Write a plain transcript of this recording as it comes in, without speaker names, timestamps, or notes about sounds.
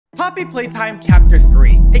Poppy Playtime Chapter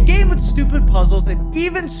 3. A game with stupid puzzles and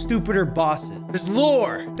even stupider bosses. There's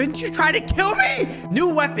lore. Didn't you try to kill me? New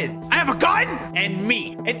weapons. I have a gun. And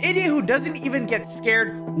me, an idiot who doesn't even get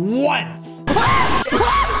scared once.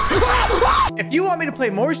 If you want me to play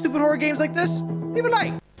more stupid horror games like this, leave a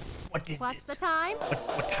like. What is What's this? the time?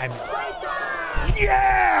 What time is it?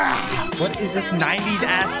 Yeah! What is this 90s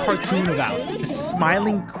ass cartoon about? The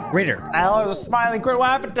smiling critter. I was a smiling critter. What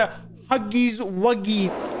happened to Huggies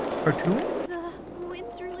Wuggies cartoon? The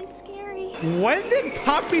wind's really scary. When did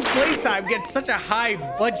Poppy Playtime get such a high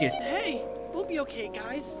budget? Hey, we'll be okay,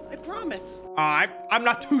 guys. I promise. I'm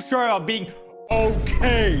not too sure about being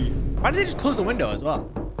okay. Why did they just close the window as well?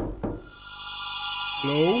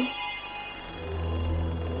 Hello?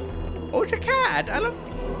 Oh, it's a cat. I love...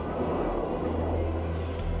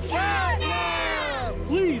 Catnap!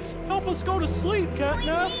 Please, help us go to sleep,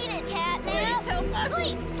 Catnap. We need it, Catnap.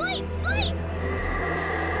 Sleep, sleep, sleep.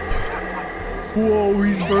 Whoa,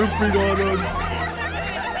 he's burping on him.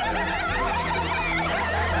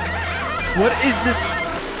 What is this?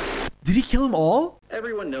 Did he kill them all?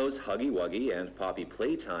 Everyone knows Huggy Wuggy and Poppy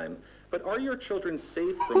Playtime, but are your children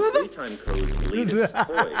safe from Playtime Co's latest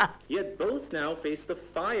toy? Yet both now face the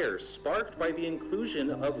fire sparked by the inclusion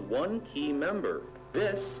of one key member.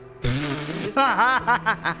 This is...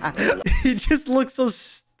 He just looks so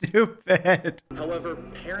stupid. However,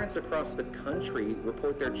 parents across the country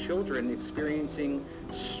report their children experiencing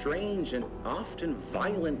strange and often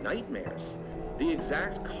violent nightmares. The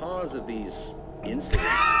exact cause of these incidents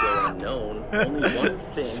still unknown. Only one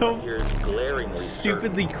thing So appears glaringly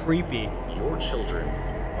stupidly certain. creepy. Your children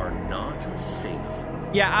are not safe.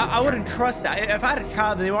 Yeah, I wouldn't trust that. If I had a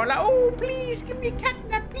child, they were like, oh, please give me a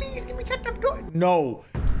catnap. Please give me a catnap toy. No.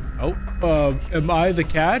 Oh, am I the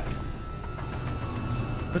cat?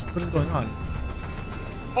 What is going on?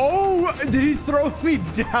 Oh, did he throw me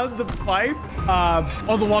down the pipe?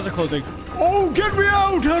 Oh, the walls are closing. Oh, get me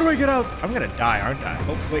out! How do I get out? I'm gonna die, aren't I?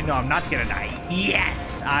 Oh, wait, no, I'm not gonna die.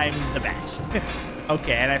 Yes, I'm the best.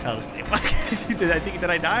 Okay, and I fell asleep. Did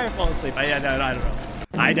I die or fall asleep? I don't know.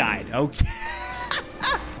 I died. Okay.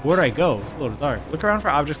 Where'd I go? It's a little dark. Look around for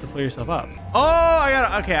objects to pull yourself up. Oh, I got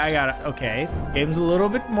it. Okay, I got it. Okay, this game's a little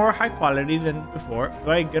bit more high quality than before.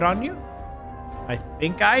 Do I get on you? I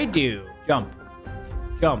think I do. Jump.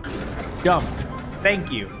 Jump. Jump.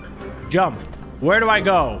 Thank you. Jump. Where do I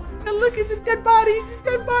go? And look, it's a dead body. It's a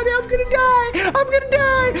dead body. I'm gonna die. I'm gonna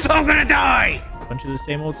die. I'm gonna die. Bunch of the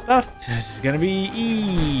same old stuff. This is gonna be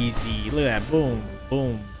easy. Look at that. Boom.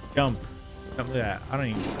 Boom. Jump. Jump. Look at that. I don't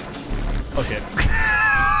even... Oh, shit.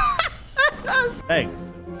 Thanks.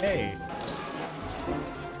 Hey.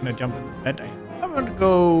 I'm gonna jump in this vent. I'm gonna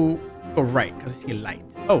go right because I see a light.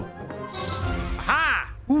 Oh.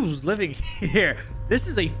 Ha! Who's living here? This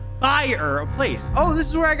is a fire place. Oh, this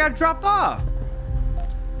is where I got dropped off.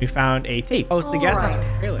 We found a tape. Oh, it's the gas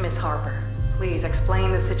mask. Miss Harper, please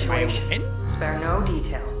explain the situation. Am Spare no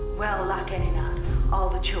detail. Well, like any night, all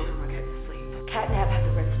the children were getting to sleep. Catnap had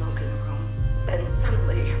the red smoke in the room. Then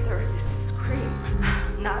suddenly there was this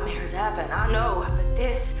scream. Nightmares happen, I know, but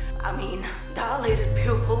this, I mean, dilated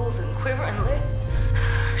pupils and quivering lips.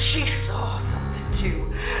 She saw something too.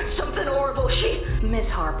 Something horrible. Miss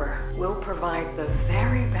Harper, will provide the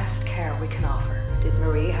very best care we can offer. Did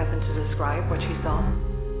Marie happen to describe what she saw?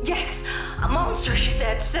 Yes, a monster, she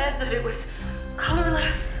said that it was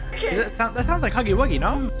colorless. that sounds like Huggy Wuggy,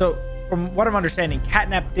 no? So, from what I'm understanding,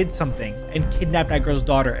 Catnap did something and kidnapped that girl's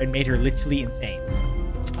daughter and made her literally insane.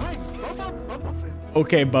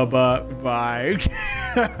 Okay, Bubba. Bye.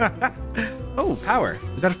 Oh, power.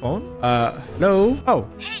 Is that a phone? Hello? Oh.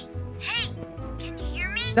 Hey, can you hear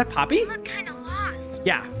me? Is that Poppy? You look kind of lost.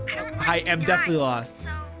 Yeah. I am definitely lost. So,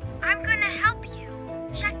 I'm gonna help you.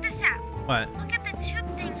 Check this out. What? Look at the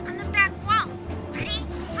tube thing on the back wall. Ready?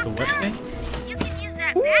 The what thing? You can use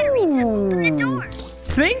that battery to open the door.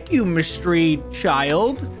 Thank you, mystery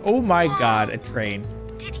child. Oh my God, a train.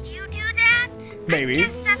 Did you do that? Maybe. I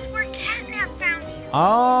guess that's where Catnap found you.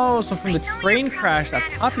 Oh, so from the I know train you're crash that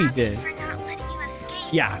probably mad Poppy at did. for not letting you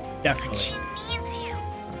escape. Yeah, But definitely. she needs you.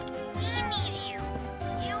 We need you.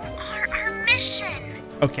 You are our mission.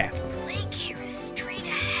 Okay. Play care is straight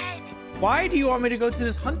ahead. Why do you want me to go to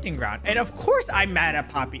this hunting ground? And of course I'm mad at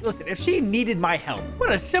Poppy. Listen, if she needed my help,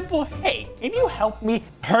 what a simple, hey, can you help me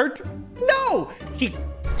hurt? No! She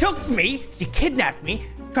took me, she kidnapped me,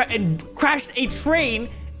 and crashed a train,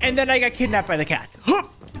 and then I got kidnapped by the cat.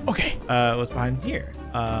 Okay, what's behind here?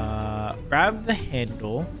 Grab the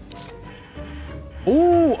handle.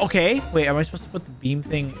 Oh, okay. Wait, am I supposed to put the beam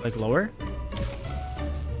thing like lower?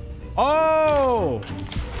 Oh!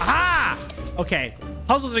 Aha! Okay,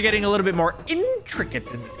 puzzles are getting a little bit more interesting. intricate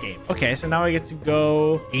in this game. Okay, so now I get to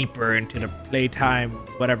go deeper into the playtime,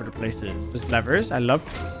 whatever the place is. There's levers. I love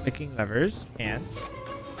clicking levers. Hands.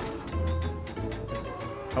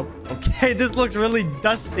 Oh, okay. This looks really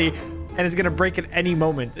dusty and it's going to break at any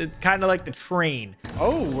moment. It's kind of like the train.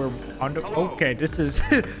 Oh, we're under. Okay, this is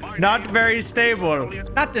not very stable.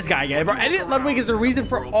 Not this guy again, bro. Elliot Ludwig is the reason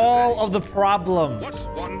for all of the problems. What's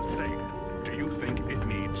one thing do you think it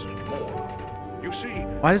needs more? You see,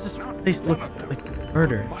 Why does this place look like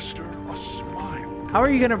murder? muster a smile. How are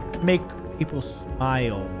you going to make people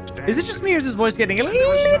smile? Is it just me or is his voice getting a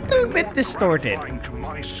little bit distorted? To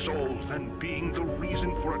my soul than being the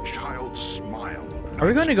reason for a child's smile. Are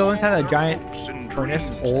we going to go inside that giant furnace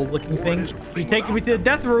hole looking thing? You're taking me to the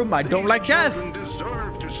death room. I don't like death. Children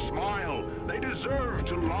deserve to smile. They deserve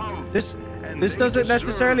to love. This doesn't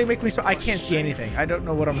necessarily make me so I can't see anything. I don't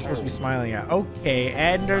know what I'm supposed to be smiling at. Okay,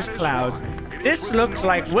 and there's clouds. This looks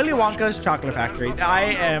like Willy Wonka's chocolate factory. I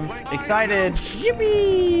am excited.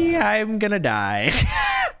 Yippee! I'm gonna die.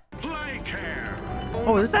 Play care.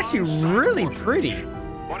 Oh, this is actually really pretty.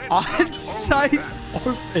 On-site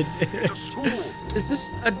orphanage. Is this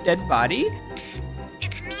a dead body?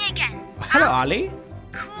 It's me again. Hello, Ollie.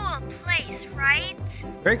 Cool place, right?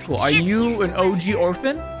 Very cool. Are you an OG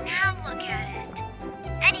orphan? Now look at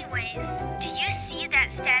it. Anyways, do you see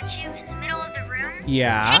that statue in the middle of the room?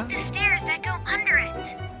 Yeah. Take the stairs that go under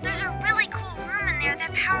it. There's a really cool room in there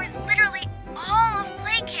that powers literally all of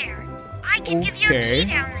Playcare. I can give you a Okay.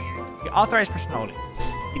 key down there. Authorized personnel only.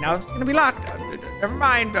 Now it's gonna be locked. Never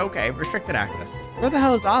mind. Okay, restricted access. Where the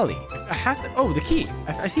hell is Ollie? I have to. Oh, the key.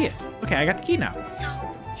 I see it. Okay, I got the key now. So,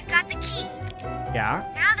 you got the key. Yeah.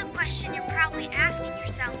 Now the question you're probably asking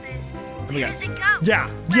yourself is, me where go. does it go? Yeah,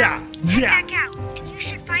 Well, yeah, head yeah. back out, and you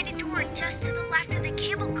should find a door just to the left of the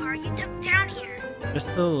cable car you took down here. Just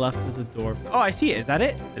to the left of the door. Oh, I see it. Is that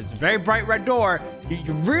it? It's a very bright red door.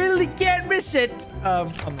 You really can't miss it.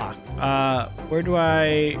 Unlock. Where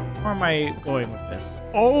am I going with this?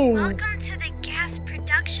 Oh, Welcome to the gas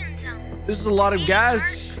production zone. this is a lot of Main gas.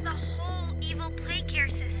 part of the whole evil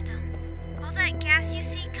Playcare system. All that gas you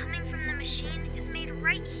see coming from the machine is made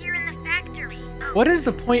right here in the factory. Oh, What is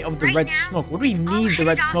the point of the right red now, smoke? What do we it's all need the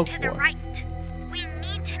red headed off smoke to for? the right. We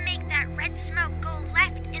need to make that red smoke go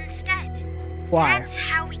left instead. Why? That's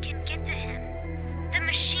how we can get to him. The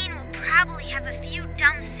machine will probably have a few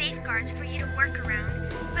dumb safeguards for you to work around,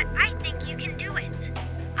 but I think you can do it.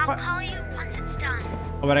 I'll What? call you once it's done.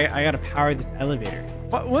 Oh, but I gotta power this elevator.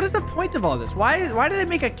 What is the point of all this? Why do they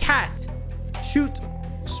make a cat shoot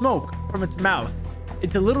smoke from its mouth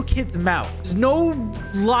into little kid's mouth? There's no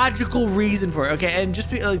logical reason for it. Okay, and just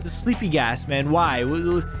be like the sleepy gas, man. Why?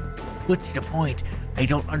 What's the point? I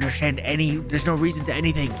don't understand any. There's no reason to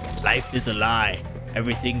anything. Life is a lie.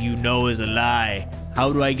 Everything you know is a lie.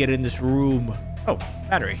 How do I get in this room? Oh,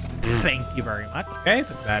 battery. Thank you very much. Okay,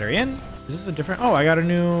 put the battery in. Is this a different? Oh, I got a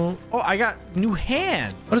new. Oh, I got new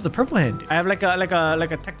hand. What does the purple hand do? I have like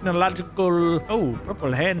a technological. Oh,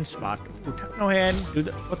 purple hand spot. Ooh, techno hand. Do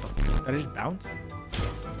the, what the? Did I just bounce?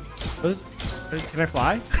 What is? Can I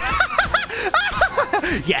fly?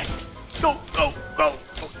 Yes. Go, go, go.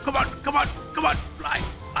 Oh, come on, come on, come on. Fly,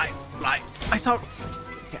 fly, fly. I saw.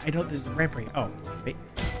 Okay, I know there's a ramp right. Oh, wait.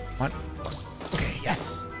 One. Okay,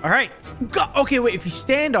 yes. All right. Go. Okay, wait. If you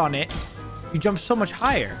stand on it, you jump so much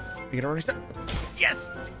higher. You get already.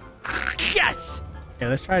 Yes. Yes. Okay,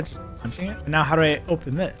 let's try just punching it. And now, how do I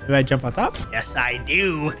open this? Do I jump on top? Yes, I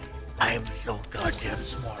do. I am so goddamn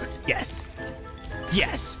smart. Yes.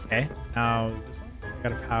 Yes. Okay. Now this one. I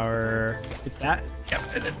gotta power. Hit that. Yep.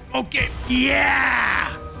 And then, okay.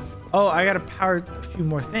 Yeah. Oh, I gotta power a few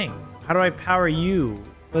more things. How do I power you?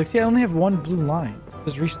 Like, see, I only have one blue line.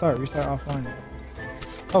 Just restart offline.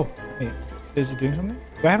 Oh, wait. Is it doing something?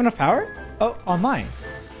 Do I have enough power? Oh, online.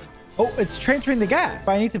 Oh, it's transferring the gas.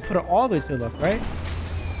 But I need to put it all the way to the left, right?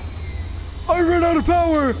 I ran out of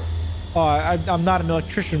power. Oh, I'm not an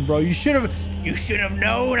electrician, bro. You should have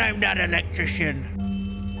known I'm not an electrician.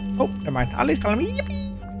 Oh, never mind. Ollie's calling me.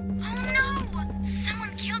 Yippee. Oh no!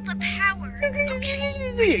 Someone killed the power. Okay,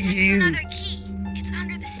 I sent you another key. It's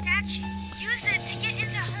under the statue. Use it to get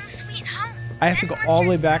into Home Sweet Home. I have to Then go once all the you're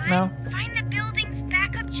way back inside, now? Find the building's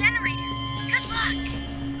backup generator. Good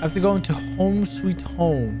luck. I have to go into Home Sweet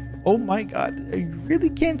Home. Oh my god. You really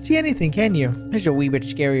can't see anything, can you? It's a wee bit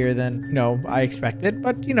scarier than, I expected.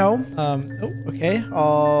 But, oh, okay.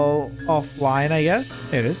 All offline, I guess.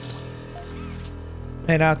 There it is.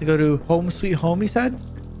 And I have to go to Home Sweet Home, you said?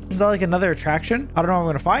 Is that like another attraction? I don't know how I'm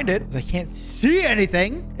going to find it, because I can't see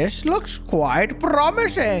anything. This looks quite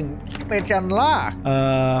promising. It's unlocked.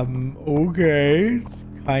 Okay.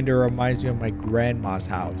 Kind of reminds me of my grandma's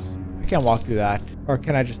house. I can't walk through that. Or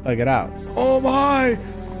can I just thug it out? Oh, I'm high.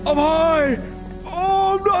 I'm high.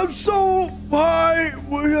 Oh, I'm so high.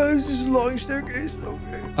 This is a long staircase.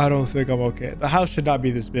 Okay. I don't think I'm okay. The house should not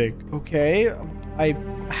be this big. Okay. I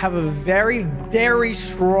have a very, very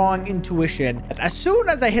strong intuition that as soon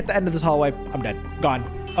as I hit the end of this hallway, I'm dead. Gone.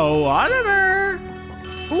 Oh, Oliver.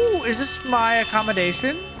 Ooh, is this my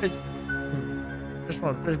accommodation? This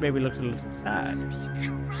baby looks a little sad. You need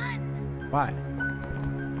to run. Why?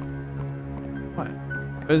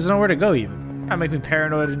 What? There's nowhere to go even. Trying to make me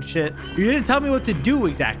paranoid and shit. You didn't tell me what to do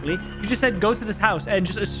exactly. You just said go to this house and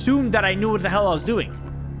just assumed that I knew what the hell I was doing.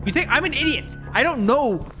 You think I'm an idiot? I don't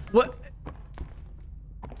know what...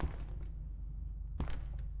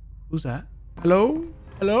 Who's that? Hello?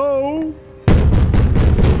 Hello?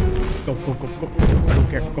 Go, go, go, go. I don't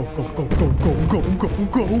care. Go, go, go, go, go, go,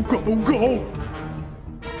 go, go, go, go.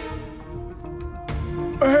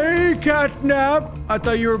 Hey, Catnap. I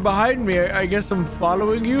thought you were behind me. I guess I'm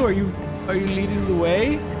following you. Are you leading the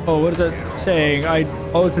way? Oh, what is that saying?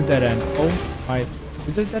 Oh, it's a dead end. Oh my,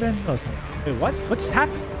 is it a dead end? No, it's not. Wait, what? What just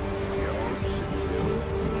happened?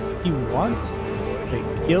 He wants the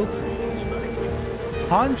guilt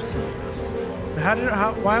haunts.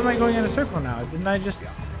 Why am I going in a circle now? Didn't I just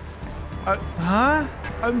huh?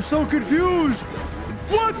 I'm so confused.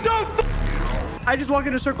 What the f? I just walked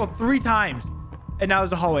in a circle 3 times and now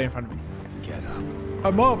there's a hallway in front of me. Get up.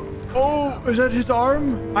 I'm up. Oh, is that his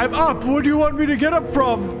arm? I'm up. Where do you want me to get up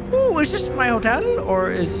from? Ooh, is this my hotel?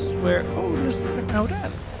 Or is this where... Oh, this looks like my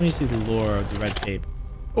hotel. Let me see the lore of the red tape.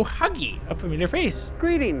 Oh, Huggy, a familiar face.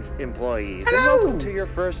 Greetings, employees, Hello. and welcome to your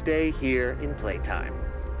first day here in Playtime.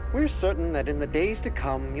 We're certain that in the days to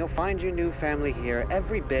come, you'll find your new family here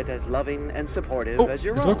every bit as loving and supportive as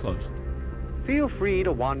your the own. door closed. Feel free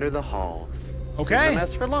to wander the halls. Okay. Give them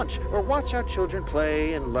mess for lunch, or watch our children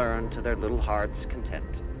play and learn to their little hearts' content.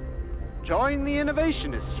 Join the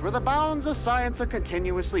innovationists, where the bounds of science are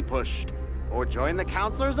continuously pushed. Or join the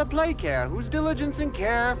counselors of Playcare, whose diligence and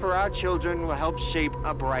care for our children will help shape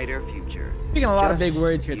a brighter future. Speaking a lot of big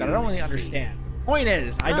words here that I don't really understand. Point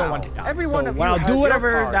is, I don't want to die. Everyone so of you I'll has do your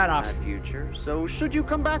whatever part that in option. Future. So should you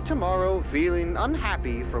come back tomorrow feeling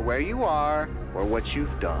unhappy for where you are or what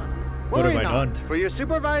you've done, What have worry I not, done? for your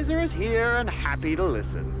supervisor is here and happy to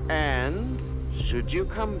listen. And should you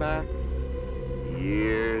come back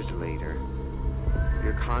years later,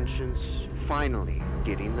 your conscience finally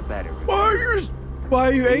getting the better of you. Why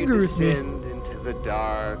are you angry with me? Descend into the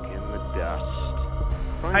dark and the dust,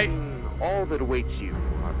 finding all that awaits you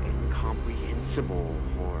are incomprehensible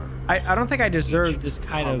horror. I don't think I deserve this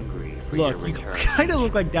kind of look. You kind of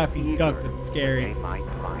look like Daffy Duck, but scary. They might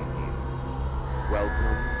find you.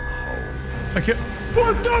 Welcome home. I can't.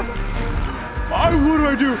 What the? What do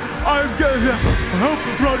I do? I'm getting help!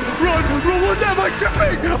 Run! What am I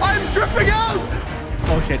tripping? I'm tripping out!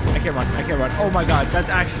 Oh shit! I can't run! Oh my god, that's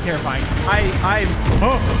actually terrifying. I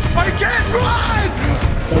can't run!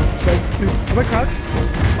 Am I crouched?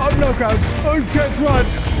 I'm not crouched. I can't run!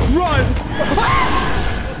 Run!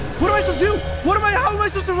 What am I supposed to do? How am I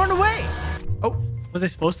supposed to run away? Oh, was I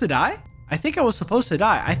supposed to die? I think I was supposed to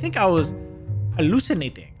die. I think I was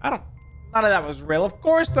hallucinating. None of that was real. Of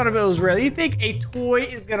course, none of it was real. You think a toy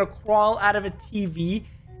is gonna crawl out of a TV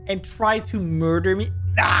and try to murder me?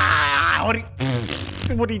 Nah! What are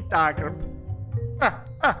you talking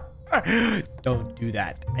about? Don't do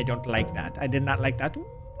that. I don't like that. I did not like that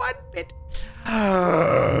one bit.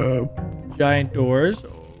 Giant doors.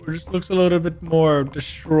 Oh, it just looks a little bit more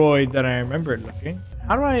destroyed than I remember it looking.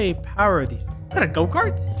 How do I power these things? Is that a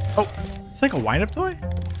go-kart? Oh, it's like a wind-up toy?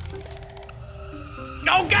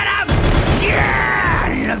 Go get him! Yeah!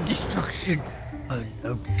 I love destruction.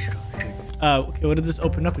 Okay, what did this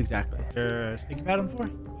open up exactly? Stinky pad on the floor?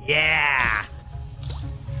 Yeah!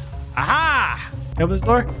 Aha! Can I open this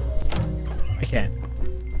door? I can't.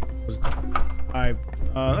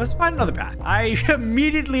 Let's find another path. I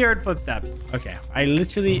immediately heard footsteps. Okay, I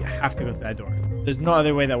literally have to go through that door. There's no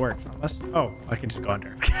other way that works unless... Oh, I can just go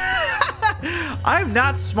under. I'm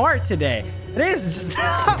not smart today. Today is just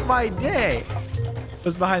not my day.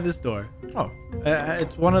 What's behind this door? Oh,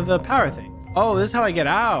 it's one of the power things. Oh, this is how I get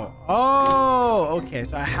out. Oh, okay.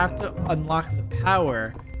 So I have to unlock the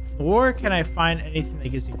power. Or can I find anything that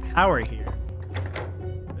gives me power here?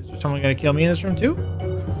 Is there someone gonna kill me in this room too?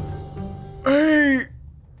 Hey,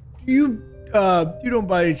 you don't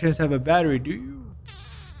by any chance have a battery, do you?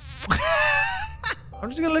 I'm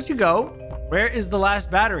just gonna let you go. Where is the last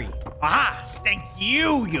battery? Aha! Thank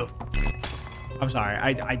you. I'm sorry.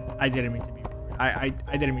 I didn't mean to be rude. I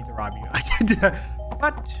didn't mean to rob you. I did.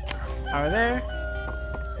 But power there,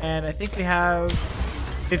 and I think we have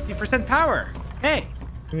 50% power. Hey,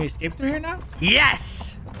 Can we escape through here now?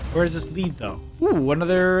 Yes! Where does this lead, though? Ooh,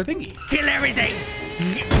 another thingy. Kill everything!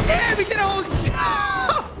 Yeah, we did a whole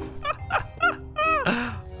job!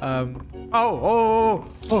 Oh.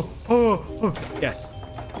 Yes.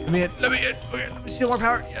 Let me in. Okay, let me see more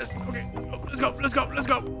power. Yes. Okay. Let's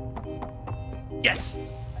go. Yes.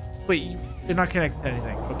 Wait, you're not connected to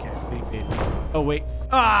anything. Okay. Wait. Oh, wait.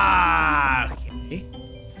 Ah! Okay.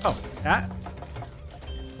 Oh, that?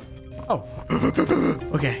 Oh.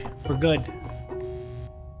 Okay, we're good.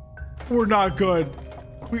 We're not good.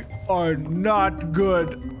 We are not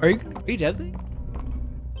good. Are you deadly?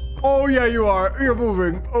 Oh, yeah, you are. You're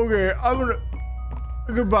moving. Okay, I'm gonna...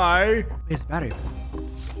 Goodbye. It's the battery.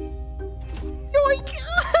 Oh my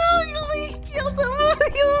God! You killed him!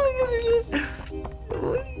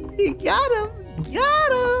 You got him!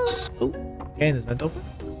 Oh, okay, this vent open.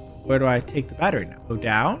 Where do I take the battery now? Go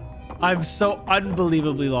down? I'm so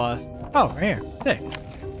unbelievably lost. Oh, right here.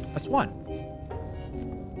 6. That's 1.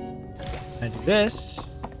 I do this.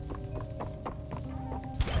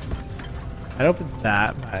 That opens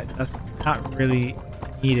that, but that's not really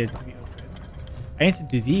needed to be open. I need to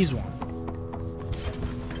do these ones.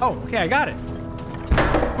 Oh, okay, I got it.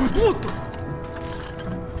 What the?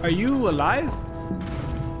 Are you alive?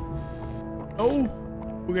 No?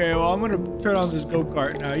 Okay, well, I'm gonna turn on this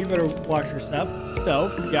go-kart now. You better watch yourself.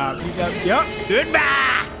 Yeah.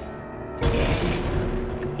 Goodbye!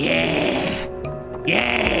 Yeah!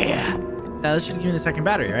 Now, this should give me the second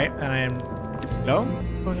battery, right? And I am good to go.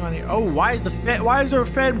 What's going on here? Oh, why is there a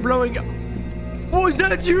fan blowing? Oh, is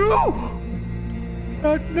that you?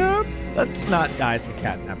 Catnap? Let's not die to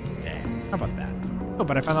catnap today. How about that? Oh,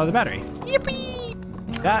 but I found another battery. Yippee!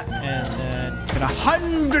 That, and then get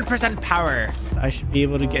 100% power. I should be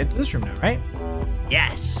able to get into this room now, right?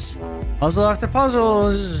 Yes. Puzzle after puzzle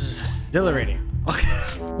is exhilarating.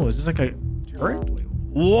 Oh, is this like a turret? Wait,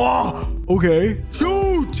 whoa! Okay.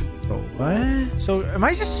 Shoot! Bro, what? So, am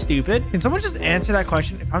I just stupid? Can someone just answer that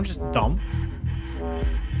question if I'm just dumb?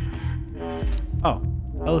 Oh,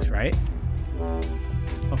 that looks right.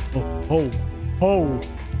 Oh.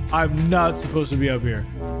 I'm not supposed to be up here.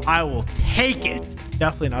 I will take it.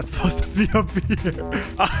 Definitely not supposed to be up here.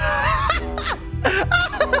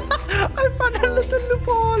 I found a little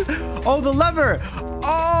loophole. Oh, the lever.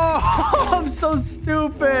 Oh, I'm so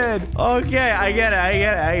stupid. Okay, I get it.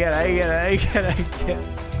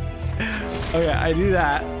 Okay, I do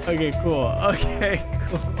that. Okay, cool.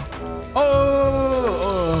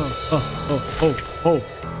 Oh.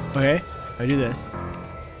 Okay, I do this.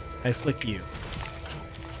 I flick you.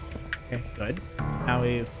 Okay, good. Now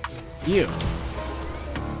we flick you.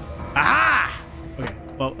 Aha! Okay,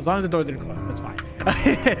 well, as long as the door didn't close, that's fine.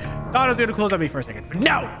 Thought it was gonna close on me for a second, but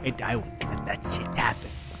no! I wouldn't let that shit happen.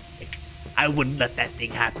 I wouldn't let that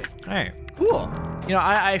thing happen. All right, cool. You know,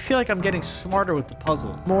 I feel like I'm getting smarter with the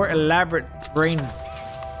puzzles. More elaborate brain.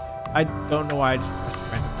 I don't know why I just pressed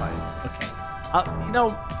random buttons. Okay. You know,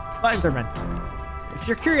 buttons are meant to be. If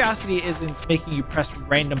your curiosity isn't making you press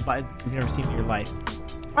random buttons you've never seen in your life,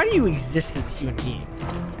 why do you exist as a human being?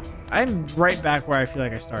 I'm right back where I feel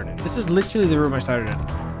like I started. This is literally the room I started in.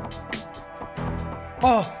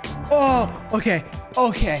 Oh, okay.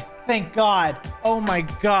 Thank God. Oh my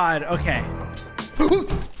God. Okay.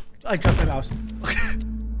 I dropped my mouse.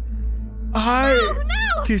 Hi. Oh,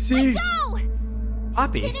 no! Kissy. Let go!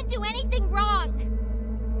 Poppy. Didn't do anything wrong.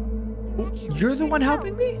 You're the one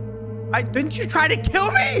helping me? Didn't you try to kill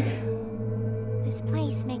me? This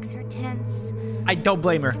place makes her tense. I don't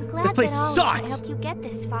blame her. I'm glad This place that Ollie sucks. could help you get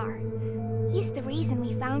this far. He's the reason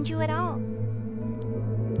we found you at all.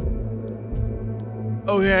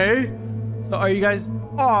 Okay. So are you guys...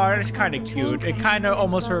 Oh, that's kind of cute. It kind of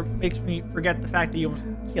almost makes me forget the fact that you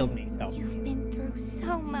almost killed me. So. You've been through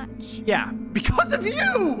so much. Yeah, because of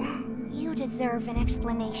you! You deserve an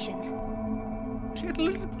explanation. She got the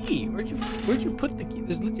little key. Where'd you put the key?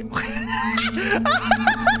 There's legit...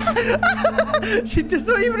 There's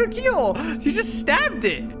not even a keyhole. She just stabbed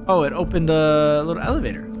it. Oh, it opened the little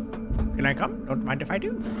elevator. Can I come? Don't mind if I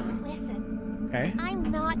do. Listen. Okay.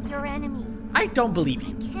 I'm not your enemy. I don't believe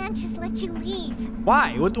you. I can't just let you leave.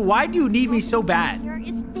 Why? Why do you need me so bad? Here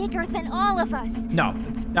is bigger than all of us. No,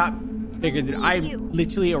 it's not bigger than... I'm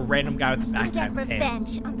literally a random guy with a backpack. Get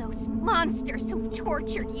revenge on those monsters who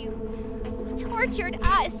tortured you. Who tortured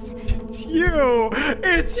us. It's you!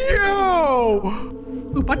 It's you!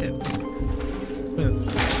 Ooh, button.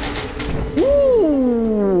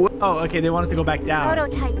 Ooh! Oh, okay, they want us to go back down.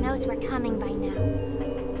 Prototype knows we're coming by now.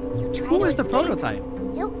 You try Who to is the escape, prototype?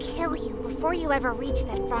 He'll kill you before you ever reach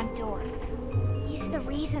that front door. He's the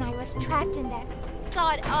reason I was trapped in that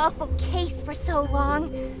god-awful case for so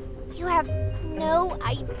long. You have no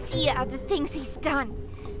idea the things he's done.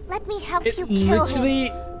 Let me help you kill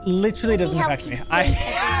him. Literally doesn't affect me.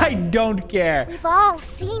 I don't care. We've all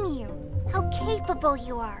seen you. How capable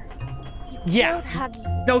you are. You killed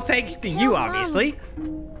Huggy. No thanks to you, obviously.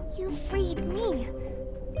 You freed me.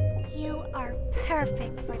 You are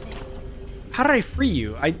perfect for this. How did I free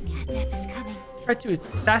you? Catnap is coming. Tried to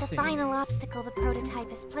assassinate. The final obstacle the prototype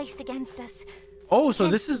has placed against us. Oh, so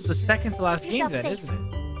this is the second to last game then, safe.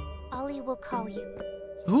 isn't it? Ollie will call you.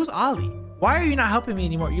 Who's Ollie? Why are you not helping me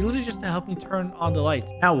anymore? You literally just to help me turn on the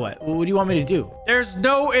lights. Now what? What do you want me to do? There's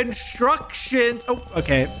no instructions. Oh,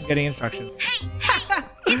 okay. I'm getting instructions. Hey,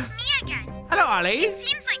 it's me again. Hello, Ollie. It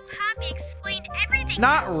seems like Poppy explained everything.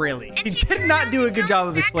 Not really. She did not do a good job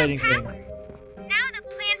of explaining things. Now the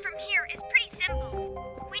plan from here is pretty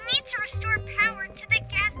simple. We need to restore power to the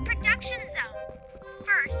gas production zone.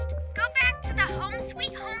 First, go back to the Home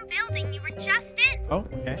Sweet Home building you were just in. Oh,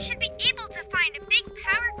 okay. You should be able to find a big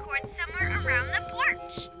power cord somewhere around the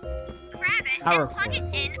porch. Grab it Power and plug it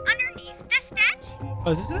in underneath the statue.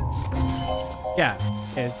 Oh, is this it? Yeah.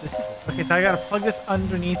 Okay, this is it. Okay, so I gotta plug this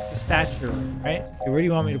underneath the statue, right? Okay, where do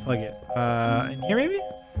you want me to plug it? In here maybe?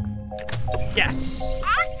 Yes.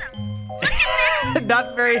 Awesome. Look at that.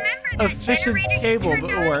 Not very Remember that efficient generator cable, you but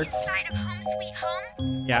turned it on works. inside of Home Sweet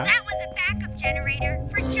Home? Yeah. That was a backup generator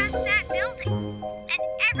for just that building. And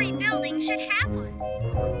every building should have one.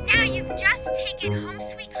 Now you've just taken Home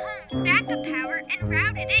Sweet Home's backup power and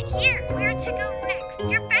routed it here. Where to go next?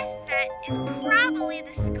 Your best bet is probably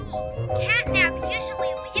the school. Catnap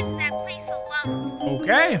usually leaves that place alone.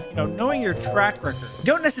 Okay. You know, knowing your track record, you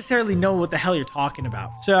don't necessarily know what the hell you're talking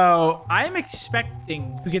about. So I'm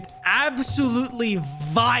expecting to get absolutely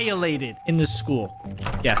violated in the school.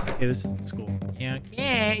 Yes. Okay, this is the school. Yeah.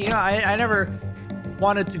 Okay. You know, I never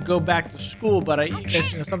wanted to go back to school, but I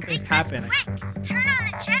guess, you know, some things happen. Quick. Turn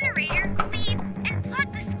on the generator, leave, and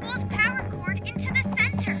plug the school's power cord into the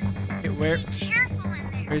center. Okay, where? Be careful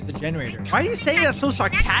in there. Where's the generator? Why are you saying that so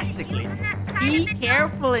sarcastically? Be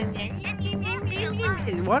careful in there.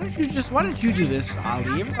 Why don't you do this, Ollie?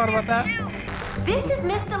 You ever thought about that? This is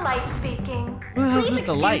Miss Delight speaking. Who the hell's Please Miss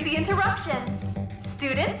Delight? excuse the interruption.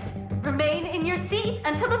 Students, remain in your seat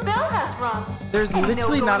until the bell has rung. There's And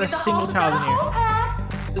literally no not going a to the single halls child in without a here. hall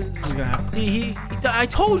pass. This is gonna happen. See, I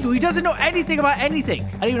told you, he doesn't know anything about anything.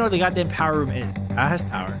 I don't even know where the goddamn power room is. That has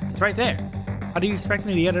power. It's right there. How do you expect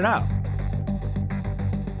me to get it out?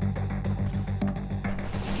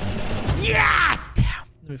 Yeah!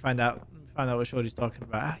 Let me find out. What Shorty's talking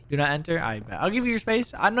about. Do not enter. I bet. I'll give you your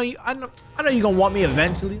space. I know you're gonna want me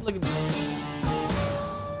eventually. Look at me.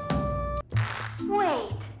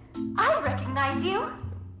 Wait, I recognize you.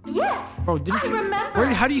 Yes, Bro, didn't I you? remember.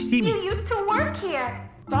 How do you see me? You used to work here.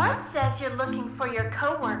 Barb says you're looking for your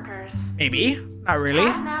coworkers. Maybe. Not really.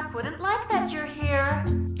 Catnap wouldn't like that you're here.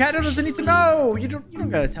 Catnap doesn't need to know. You don't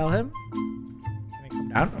gotta tell him. Can I come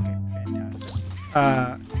down? Okay,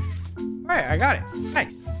 fantastic. All right, I got it.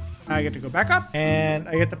 Nice. I get to go back up, and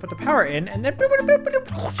I get to put the power in, and then... Okay,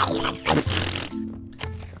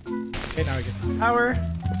 now I get the power.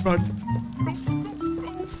 Run.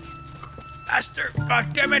 Faster!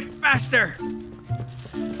 God damn it, faster!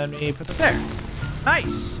 Let me put it there.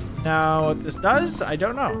 Nice. Now, what this does, I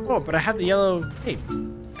don't know. Oh, but I have the yellow tape.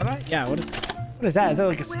 Am I? Yeah, what is that? Is that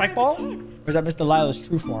like a spike ball? Or is that Miss Delilah's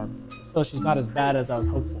true form? So she's not as bad as I was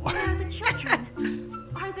hoping for. Where are the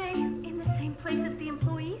children? Are they in the same place as the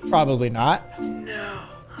employees? Probably not. No.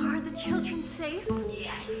 Are the children safe?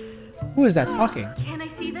 Yes. Who is that talking? Can I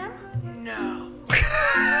see them? No.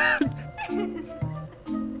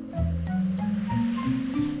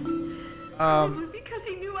 It was because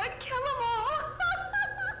he knew I'd kill them all.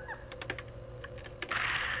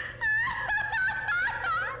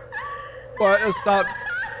 Well, it's not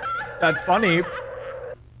that funny.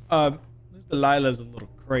 Miss Delilah's a little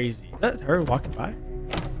crazy. Is that her walking by?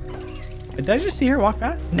 Did I just see her walk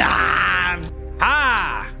past? Nah!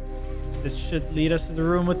 Ah! This should lead us to the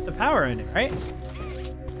room with the power in it, right?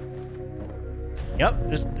 Yep,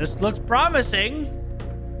 this looks promising.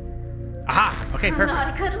 Aha! Okay, perfect.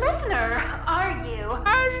 Not a good listener, are you?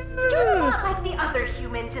 You're not like the other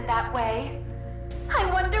humans in that way. I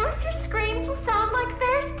wonder if your screams will sound like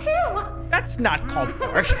theirs too. That's not called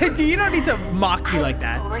for. You don't need to mock me like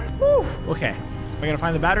that. Woo. Okay. Am I gonna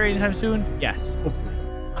find the battery anytime soon? Yes, hopefully.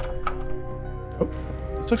 Oh,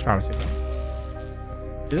 this looks promising.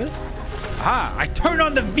 Is it? Ah, I turned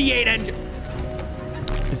on the V8 engine.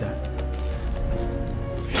 What is that?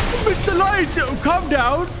 Mr. Light, calm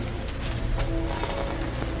down.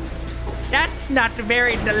 That's not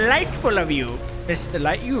very delightful of you, Mr.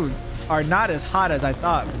 Light. You are not as hot as I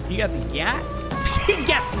thought. You got the gat? She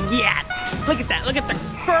got the gat. Look at that. Look at the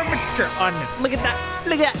curvature on it. Look at that.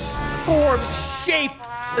 Look at that form, shape,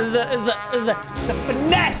 the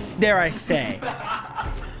finesse, dare I say.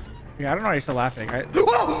 Yeah, I don't know why you're still laughing.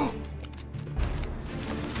 Whoa!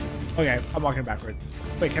 Okay, I'm walking backwards.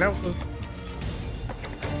 Wait, can I?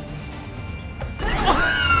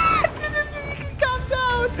 Calm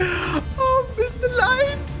down. Oh, missed the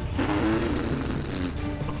line.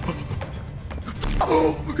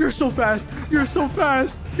 Oh, you're so fast. You're so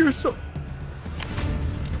fast. You're so...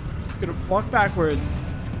 I'm gonna walk backwards.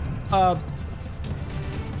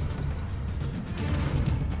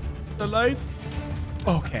 The light.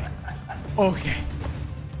 Okay. Okay.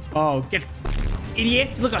 Oh, get...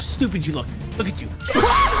 Idiot. Look how stupid you look. Look at you.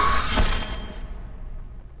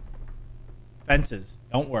 Fences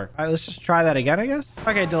don't work. All right, let's just try that again, I guess.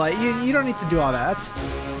 Okay, Delight, you don't need to do all that.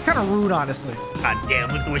 It's kind of rude, honestly. God damn,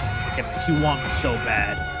 look at the way she's looking at me. She wants me so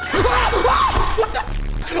bad. What the?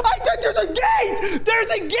 I think there's a gate! There's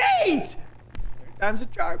a gate! Third time's a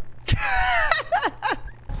charm.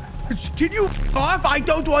 Can you off? I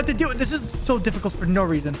don't want to do it. This is so difficult for no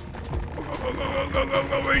reason. Go.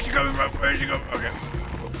 Where's she coming from? Where's she going? Okay.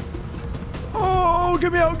 Oh,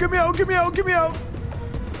 get me out, get me out, get me out, get me out.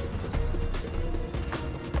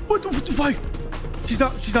 What the fuck? She's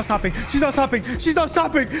not stopping. She's not stopping. She's not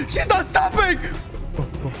stopping. She's not stopping.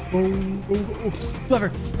 Oh.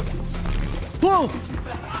 Lever. Pull.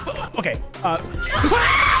 Okay. God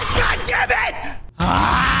damn it!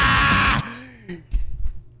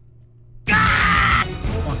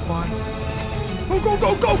 Come on.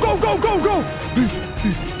 Go. Please.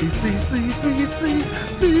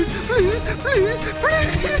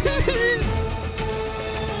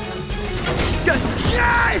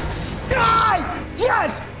 Yes! Die!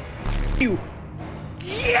 Yes! You.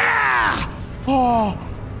 Yeah! Oh,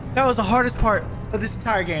 that was the hardest part of this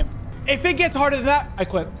entire game. If it gets harder than that, I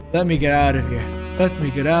quit. Let me get out of here. Let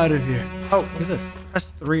me get out of here. Oh, what is this?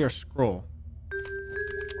 Press 3 or scroll.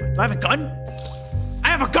 Do I have a gun? I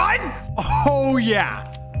have a gun? Oh, yeah.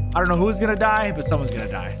 I don't know who's gonna die, but someone's gonna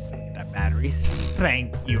die. Get that battery.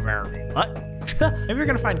 Thank you very much. Maybe we're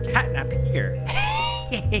gonna find catnap here.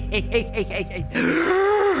 Hey.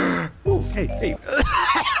 Ooh, hey.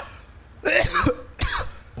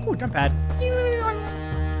 Ooh, not bad.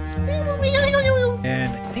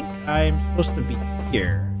 And I think I'm supposed to be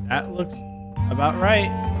here. That looks about right.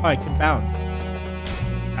 Oh, I can bounce.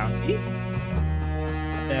 It's bouncy.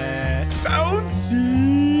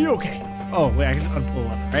 Bouncy. Okay. Oh, wait, I can unpull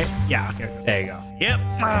up, right? Yeah, okay. There you go. Yep.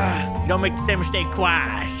 Don't make the same mistake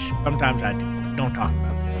twice. Sometimes I do. Don't talk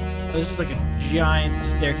about it. There's just like a giant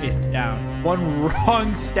staircase down. One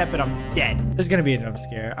wrong step and I'm dead. This is going to be a jump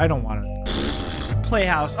scare. I don't want it.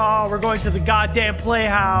 Playhouse. Oh, we're going to the goddamn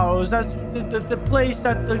playhouse. That's the place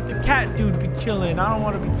that the cat dude be chilling. I don't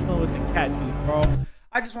want to be chilling with the cat dude, bro.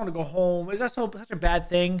 I just want to go home. Is that such a bad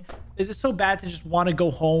thing? Is it so bad to just want to go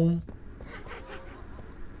home?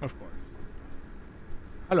 Of course.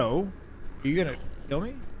 Hello? Are you gonna kill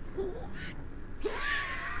me?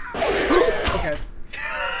 Okay.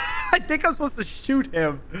 I think I'm supposed to shoot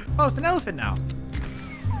him. Oh, it's an elephant now.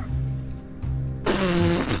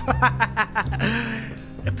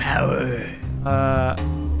 The power. Oh,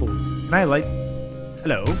 can I light?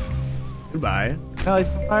 Hello. Goodbye. Can I light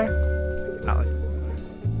some fire? I cannot light some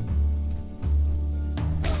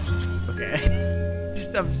fire. Okay.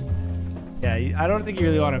 Yeah, I don't think you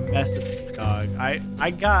really want to mess with the dog. I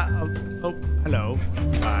got. Oh, hello.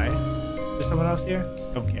 Bye. There's someone else here?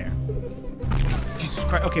 Don't care. Jesus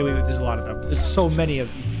Christ. Okay, wait. There's a lot of them. There's so many of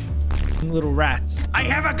these little rats. I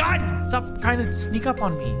have a gun! Stop trying to sneak up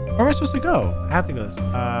on me. Where am I supposed to go? I have to go this way.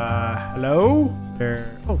 Hello?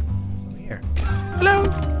 There. Oh, something here. Hello?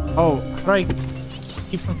 Oh, how do I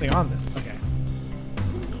keep something on this? Okay.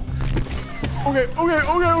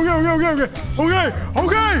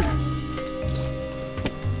 Okay.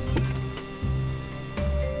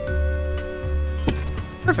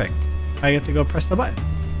 Perfect. I get to go press the button.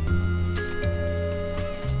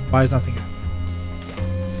 Why is nothing happening?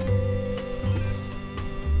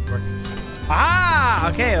 Ah,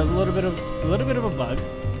 okay. It was a little bit of a bug.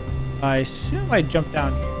 I assume I jumped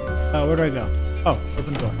down here. Where do I go? Oh,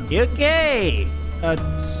 open door. Okay.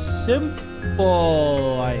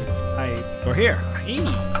 Simple. We're here. Hey.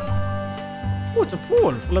 Oh, it's a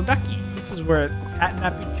pool full of duckies. This is where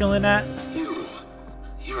Catnap be chilling at.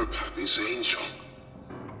 You're Pappy's angel.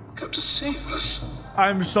 Come to save us.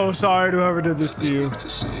 I'm so sorry to whoever did this to you. To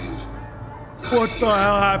save. What the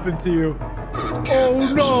hell happened to you?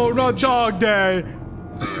 Oh no, not Dog Day.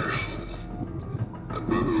 There. The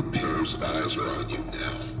blue pairs of eyes are on you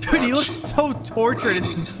now. Dude, he looks so tortured.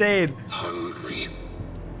 It's insane. Hungry.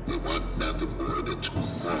 The want nothing more than to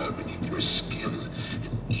crawl beneath your skin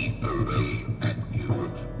and eat away at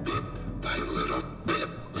you bit by little bit.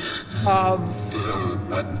 Fill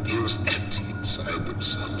what feels empty inside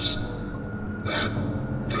themselves. That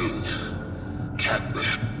thing.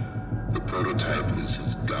 Catnap. The prototype is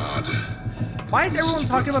his god. Why is everyone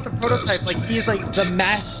talking about the prototype like he's like the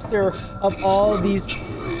master of all these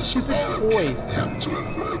stupid toys? Have to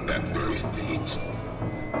avoid that very fate.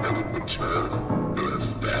 And in return, they are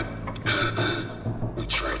fed. We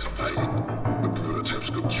try to fight it. The prototype's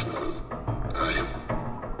control. I am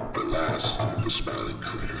the last of the smiling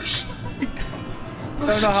critters. I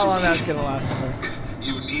don't know how long that's gonna last for.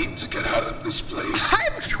 You need to get out of this place.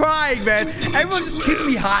 I'm trying, man. Everyone just keep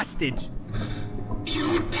me hostage.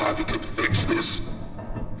 You and Poppy can fix this.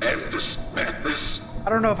 End this madness. I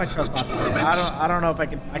don't know if I trust Poppy. I don't know if I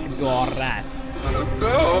can do all that.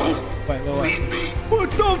 No. Wait. Leave me. What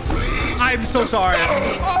the? I'm so sorry.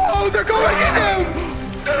 Oh, they're going in him.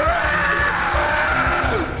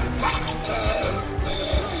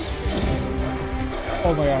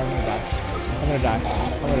 Oh my god, I'm gonna die.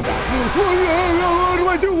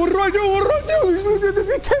 What do I do?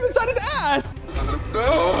 They came inside his ass.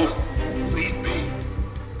 No. Leave me.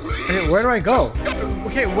 Please. Okay, where do I go?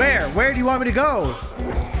 Okay, where? Where do you want me to go?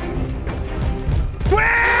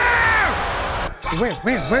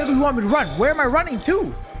 Where do you want me to run? Where am I running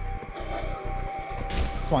to?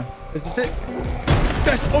 Come on. Is this it?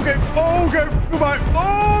 Yes. Okay. Oh, okay. Goodbye.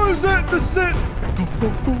 Oh, is it? This is it.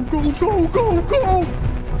 Go.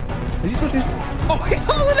 Is he supposed to? Oh, he's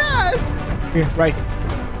hauling ass. Yeah, right.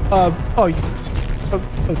 Oh,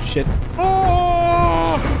 shit.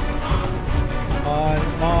 Oh!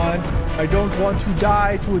 Come on. I don't want to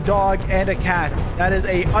die to a dog and a cat. That is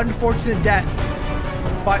a unfortunate death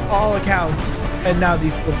by all accounts. And now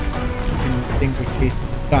these little things are chasing.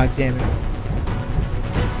 God damn it.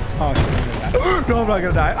 Oh, shit, no, I'm not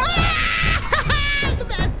gonna die. Ah! The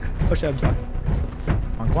best. Oh shit, I'm stuck.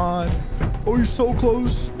 Come on. Oh, you're so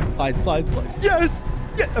close. Slide. Yes.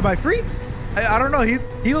 Yeah. Am I free? I don't know.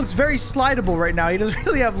 He looks very slidable right now. He doesn't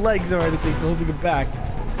really have legs or anything holding him back.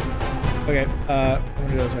 Okay. I'm gonna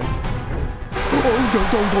do this right.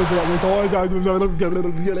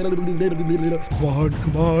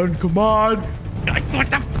 Come on. What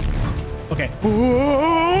the? Okay.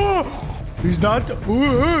 He's not that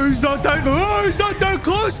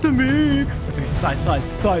close to me. Okay, slide.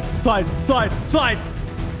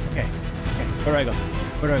 Okay. Where do I go?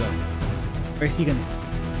 Where's he gonna?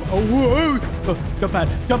 Oh, jump pad.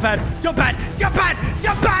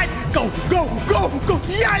 Go.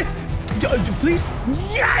 Yes. Please.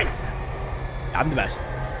 Yes. I'm the best.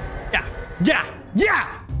 Yeah.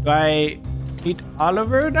 Do I meet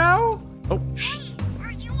Oliver now? Oh. Hey,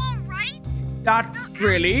 are you all right? Not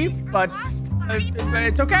really, but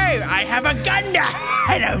it's okay. I have a gun now,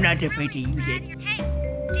 and I'm not afraid to use it. Hey,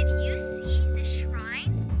 did you see the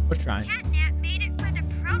shrine? What shrine? Catnap made it for the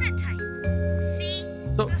prototype. See?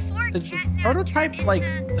 So, before is the Catnap prototype turned like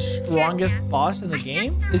into the strongest Catnap, boss in the I guess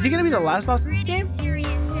game? there Is he gonna be the was last boss in this pretty game? serious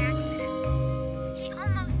accident. He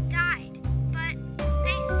almost died, but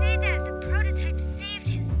they say that the prototype saved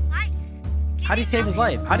his life. How'd he save his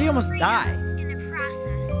life? How'd he almost die? In the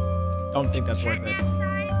process. Don't think that's worth it. Catnap's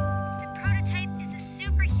size, the prototype is a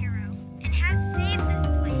superhero and has saved this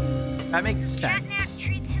place. That makes sense. Catnap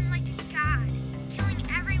treats him like a god, killing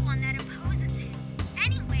everyone that opposes him.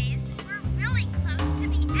 Anyways, we're really close to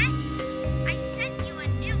the end. I sent you a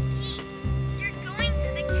new key. You're going to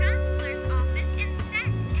the counselor's office instead,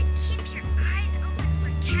 and keep your eyes open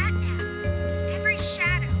for Catnap. Every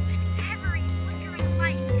shadow and every flickering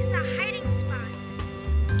light is a hiding spot.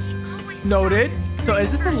 He always Noted. finds his So prey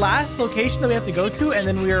is this the first. last location that we have to go to, and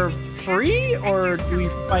then we are free, or do we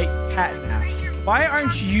fight Catnap? Why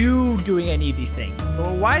aren't you doing any of these things?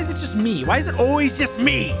 Well, why is it just me? Why is it always just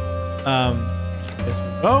me? This will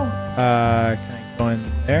go. Can I go in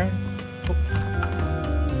there?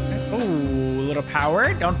 Oh, a little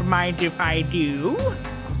power. Don't mind if I do.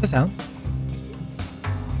 What's the sound?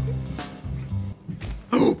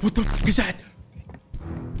 Oh, what the fuck is that?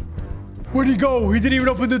 Where'd he go? He didn't even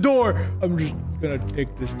open the door. I'm just gonna take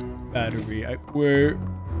this battery. Where?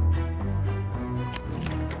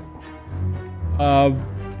 Oh,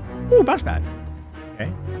 bounce pad. Okay.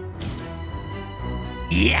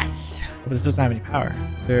 Yes. But this doesn't have any power.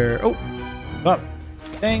 There. Oh, up.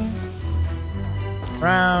 Thing.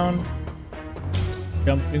 Round.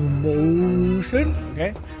 Jumping motion.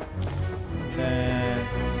 Okay. Then.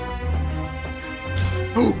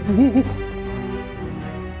 Oh.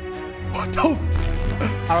 What the? I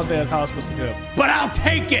don't think that's how I'm supposed to do it, but I'll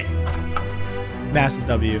take it. Massive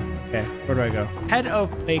W. Okay, where do I go? Head of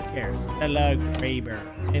play care, Stella Graber.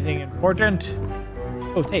 Anything important?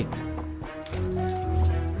 Oh, tape.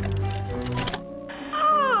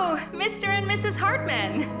 Oh, Mr. and Mrs.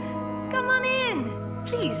 Hartman. Come on in.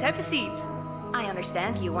 Please, have a seat. I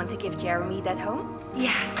understand you want to give Jeremy that home?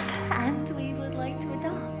 Yes, and we would like to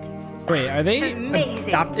adopt. Wait, are they Amazing.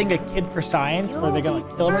 adopting a kid for science? Or are they gonna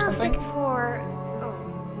kill him or something? For... Oh.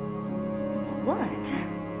 What?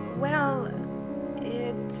 Well,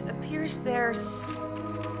 it appears there's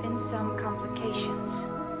been some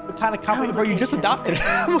complications. What kind of complications? Bro, you just adopted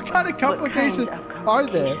him. What kind of complications are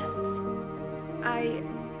there?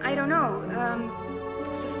 I don't know.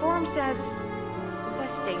 The form says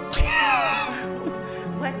testing.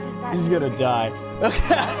 What does that He's gonna die. What does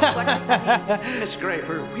that Miss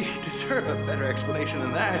Graver, we deserve a better explanation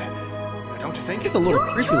than that. Don't you think? It's a little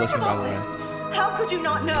creepy looking, by the way. How could you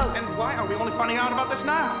not know? And why are we only finding out about this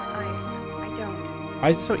now? I don't. Why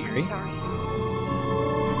is it so eerie? Sorry.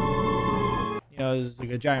 You know, there's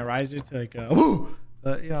like a giant riser to like, woo!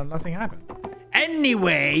 But, you know, nothing happened.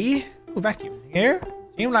 Anyway, vacuum here.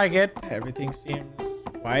 Seemed like it. Everything seems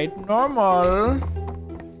quite normal.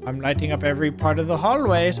 I'm lighting up every part of the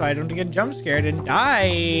hallway so I don't get jump scared and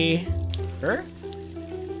die. Sure.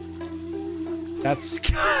 That's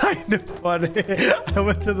kind of funny. I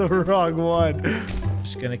went to the wrong one.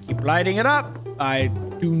 Just gonna keep lighting it up. I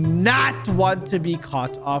do not want to be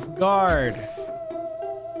caught off guard.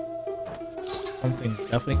 Something's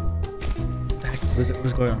definitely... What the heck?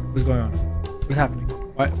 What's going on? What's going on? What's happening?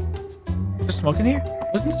 What? Is there smoke in here?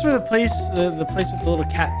 Wasn't this where the place with the little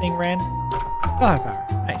cat thing ran? Oh, high power.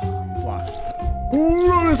 Nice. Block.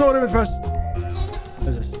 Ooh, this all damage press. What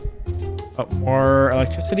is this? Oh, more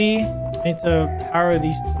electricity. I need to power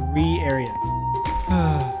these 3 areas.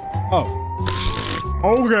 Oh.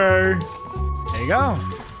 Okay. There you go.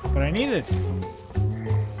 That's what I needed.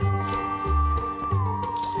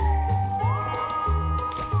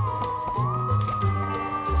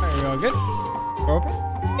 Alright, you all good? Door open?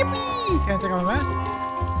 Yippee! Can't take off my mask.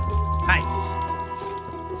 Nice.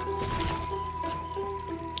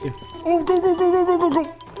 Oh, go, go, go, go, go, go, go.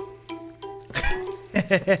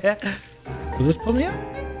 Does this pull me out?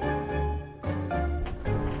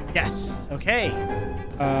 Yes. Okay.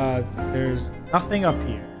 There's nothing up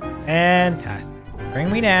here. Fantastic. Bring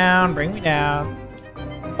me down. Bring me down.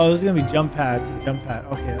 Oh, this is going to be jump pads. Jump pad.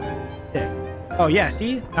 Okay, that's sick. Oh, yeah.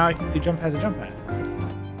 See? Now I can do jump pads and jump pads.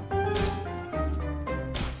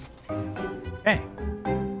 Okay.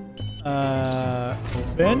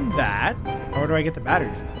 Open that. Where do I get the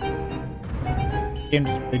batteries? The game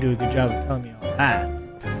doesn't really do a good job of telling me all that.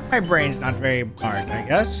 My brain's not very smart, I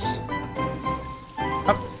guess.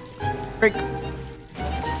 Up. Break.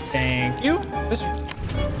 Thank you. This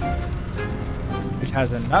which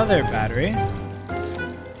has another battery.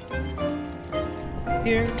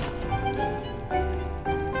 Here.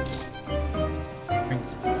 Bring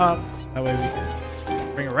this up. That way we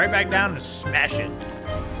can bring it right back down and smash it.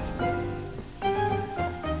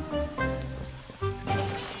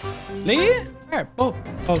 Lee? Alright, oh,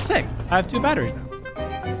 sick. I have 2 batteries now.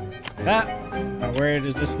 That. Now where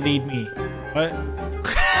does this lead me? What?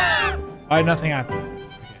 Why nothing happened?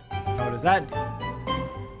 Okay. Now what does that do?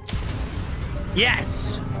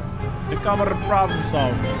 Yes! Become a problem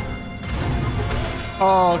solver.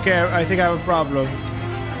 Oh, okay. I think I have a problem.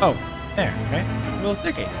 Oh, there, right? A little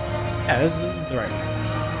staircase. Yeah, this is the right way.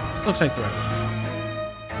 This looks like the right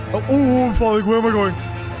way. Oh, I'm falling. Where am I going?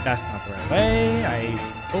 That's not the right way. I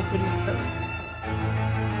hope it is.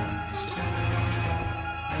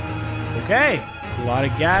 Okay. A lot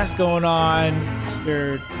of gas going on,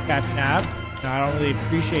 Mr. Catnap. I don't really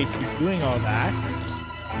appreciate you doing all that.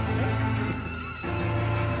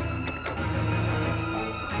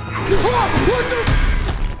 What the?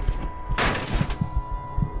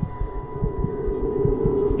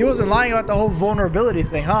 He wasn't lying about the whole vulnerability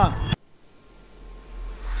thing, huh?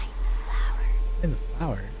 Find the flower. In the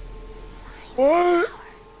flower? What?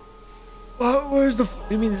 Where's the...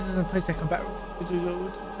 You mean this isn't a place I come back? What are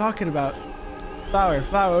you talking about? Flower.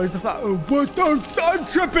 Where's the flower? What the... I'm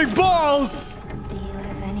tripping balls! Do you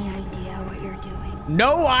have any idea what you're doing?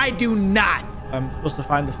 No, I do not. I'm supposed to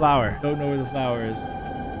find the flower. Don't know where the flower is.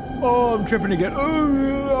 Oh, I'm tripping again.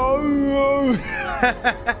 Oh,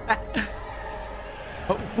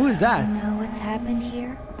 who is that? You know what's happened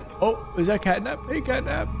here? Oh, is that Catnap? Hey,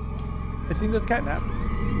 Catnap. I think that's Catnap.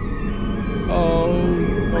 Oh.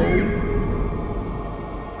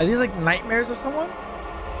 Are these like nightmares of someone?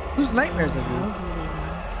 Whose nightmares are these? Who we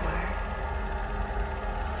once were.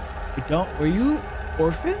 We don't. Were you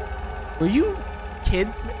orphaned? Were you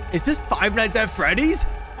kids? Is this Five Nights at Freddy's?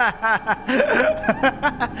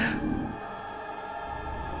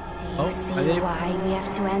 Do you see why we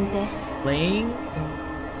have to end this? Playing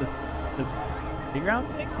in the playground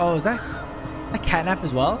thing? Oh, is that a catnap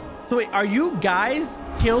as well? So wait, are you guys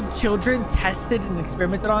killed children, tested and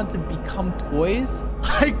experimented on to become toys?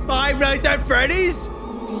 Like Five Nights at Freddy's?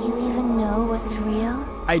 Do you even know what's real?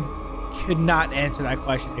 I could not answer that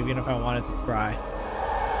question even if I wanted to try.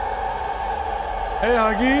 Hey,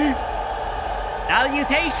 Huggy.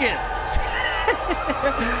 Salutations.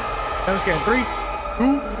 I'm scared. 3,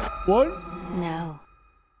 2, 1. No,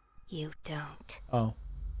 you don't. Oh,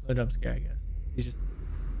 no jump scare, I guess. He's just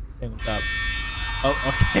saying what's up. Oh,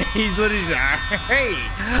 okay. He's literally just, hey.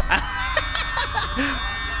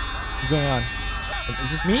 What's going on? Is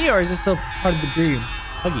this me or is this still part of the dream?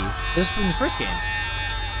 Huggy. This is from the first game.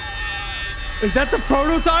 Is that the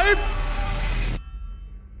prototype?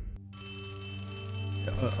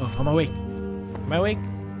 Oh, I'm awake. Am I awake?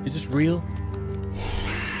 Is this real?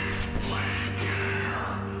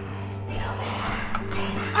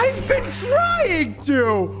 I've been trying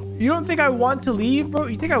to. You don't think I want to leave, bro?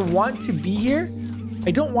 You think I want to be here?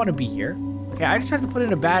 I don't want to be here. Okay, I just tried to put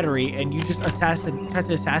in a battery and you just tried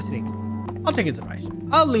to assassinate me. I'll take his advice.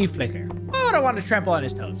 I'll leave Playcare. Oh, I don't want to trample on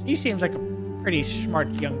his toes. He seems like a pretty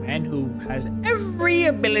smart young man who has every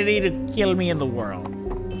ability to kill me in the world.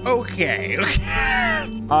 Okay.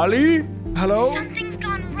 Ali? Hello? Something's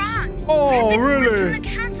gone wrong. Oh, really? From the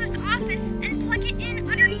counselor's office and plug it in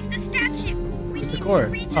underneath the statue. We need to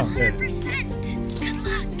reach 100%. Good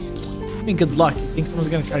luck. I mean, good luck. You think someone's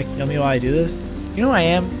gonna try to kill me while I do this? You know who I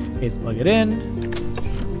am. Okay, let's plug it in.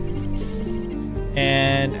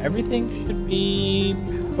 And everything should be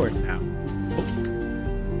powered now. Oh.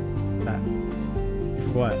 That.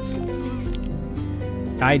 For what?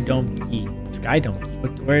 Sky Dome key. Sky Dome.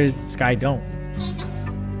 Where is the Sky Dome?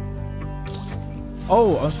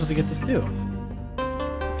 Oh, I'm supposed to get this too.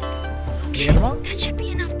 Okay, that should be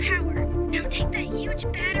enough power. Now take that huge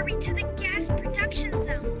battery to the gas production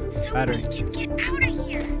zone so we can get out of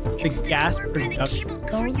here. It's the gas door by the cable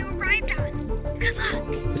car you arrived on. Good luck.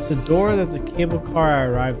 It's the door that the cable car I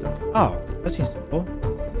arrived on. Oh, that seems simple.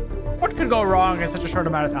 What could go wrong in such a short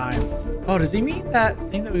amount of time? Oh, does he mean that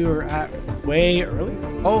thing that we were at way earlier?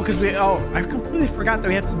 Oh, because I completely forgot that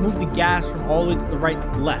we have to move the gas from all the way to the right to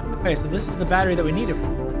the left. Okay, so this is the battery that we needed for.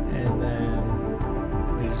 And then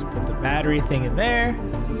we just put the battery thing in there.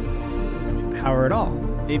 And then we power it all.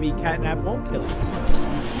 Maybe Catnap won't kill us.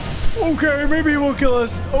 Okay, maybe he will kill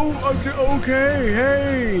us. Oh, okay,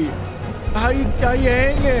 hey. How you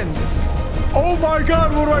hanging? Oh my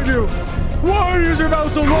God, what do I do? Why is your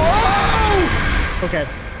mouth so large? Okay.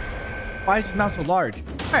 Why is his mouth so large?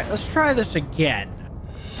 All right, let's try this again.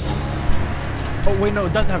 Oh, wait, no,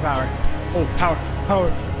 it does have power. Oh, power.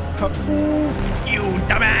 Ooh, you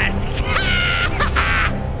dumbass.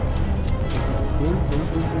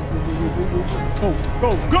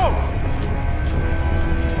 Go.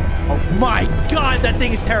 Oh my God, that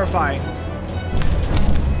thing is terrifying.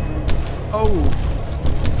 Oh,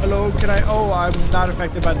 hello, can I? Oh, I'm not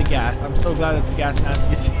affected by the gas. I'm so glad that the gas mask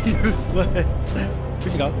is useless.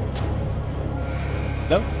 Where'd you go?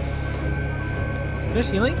 Hello? Is there a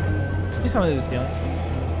ceiling? Please tell me there's a ceiling. I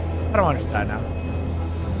don't want to just die now.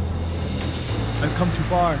 I've come too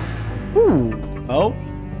far. Ooh. Oh.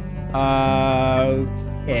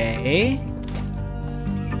 Okay.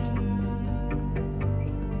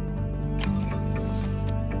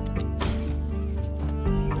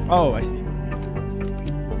 Oh, I see.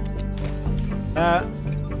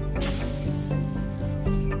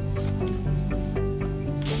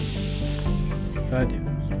 What do?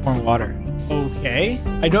 More water. Okay.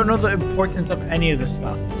 I don't know the importance of any of this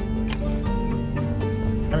stuff.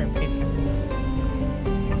 I mean, maybe.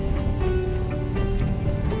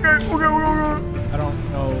 Okay. I don't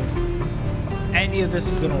know any of this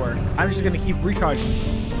is gonna work. I'm just gonna keep recharging.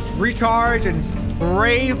 Recharge and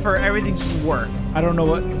pray for everything to work. I don't know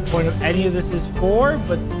what the point of any of this is for,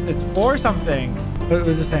 but it's for something. But it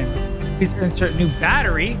was the same. Please insert new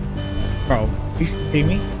battery. Bro, you kidding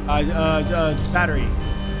me? Battery.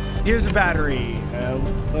 Here's the battery.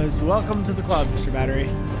 Welcome to the club, Mr. Battery.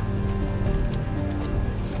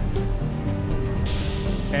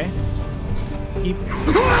 Okay. Keep.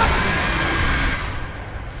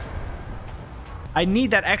 I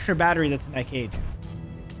need that extra battery that's in that cage.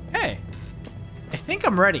 Okay. I think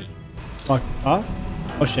I'm ready. Lock this off.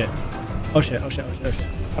 Oh shit. Oh shit. I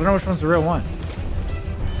don't know which one's the real one.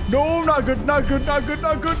 No, not good. I don't know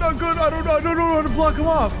how to block him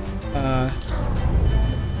off.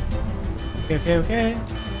 Okay.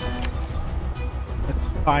 That's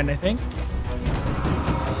fine, I think.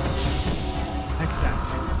 Heck that.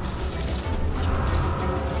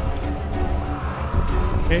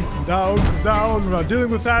 Okay, come down, come down. We're not dealing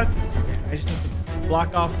with that. Okay, I just need to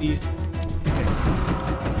block off these.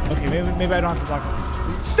 Okay, maybe I don't have to block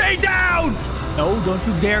off. Stay down! No, don't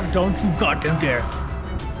you dare. Don't you goddamn dare.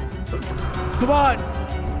 Come on.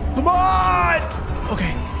 Come on!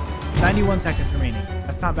 Okay, 91 seconds remaining.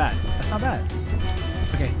 That's not bad. That's not bad.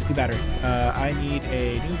 Okay, new battery. I need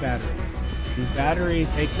a new battery. New battery.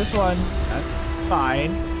 Take this one. That's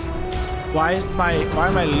fine. Why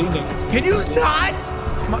am I leaning? Can you not?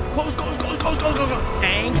 Come on, close.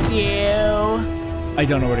 Thank you. I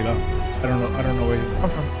don't know where to go. I don't know where to come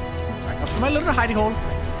from. Back up to my little hiding hole.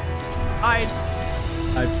 Hide.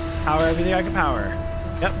 I power everything I can power.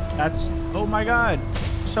 Yep, that's, oh my God.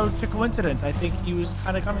 Such a coincidence. I think he was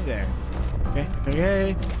kind of coming there.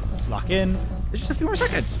 Okay. Let's lock in. There's just a few more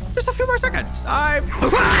seconds. God damn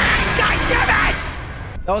it!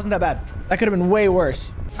 That wasn't that bad. That could have been way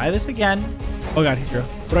worse. Try this again. Oh God, he's real.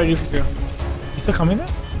 What do I do if he's real? He's still coming though?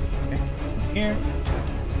 Okay, here.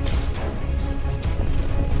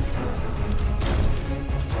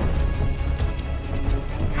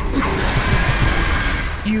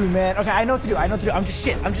 You, man. Okay, I know what to do. I'm just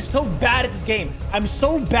shit. I'm just so bad at this game. I'm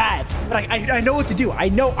so bad. But I know what to do. I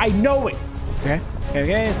know it. Okay.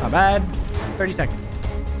 It's not bad. 30 seconds.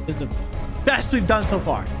 This is the best we've done so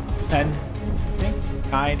far. 10,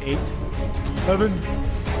 9, 8, 7.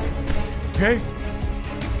 Okay.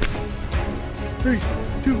 3,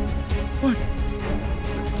 2, 1.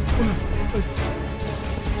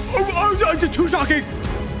 Oh, too shocking.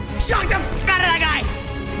 Shock the fuck out of that guy.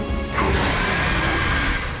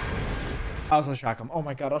 I was supposed to shock him. Oh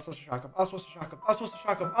my God, I was supposed to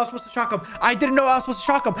shock him. I didn't know I was supposed to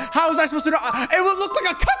shock him. How was I supposed to know? It would look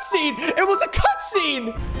like a cutscene. It was a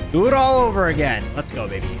cutscene. Do it all over again. Let's go,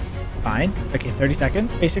 baby. Fine. Okay, 30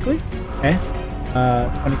 seconds, basically. Okay.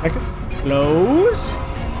 20 seconds. Close.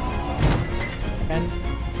 10,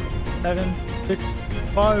 7, 6,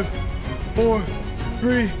 5, 4,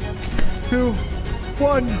 3, 2,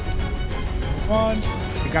 1. Come on.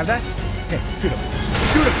 You got that? Okay, shoot him.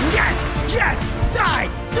 Yes! Die!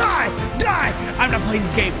 I'm not playing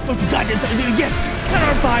this game. Don't you goddamn do. Yes! Set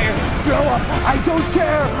on fire! Blow up! I don't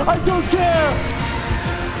care!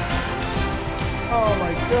 Oh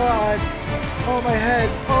my God! Oh my head!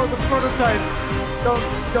 Oh, the prototype!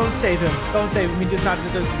 Don't save him. He does not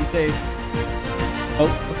deserve to be saved. Oh,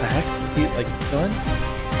 what the heck? Is he like killing?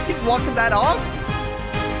 He's walking that off?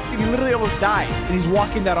 He literally almost died, and he's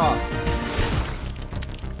walking that off.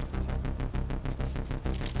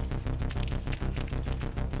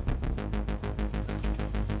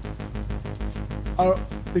 I don't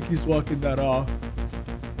think he's walking that off.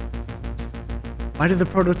 Why did the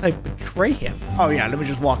prototype betray him? Oh yeah, let me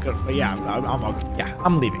just walk up. But yeah,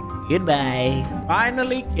 I'm leaving. Goodbye.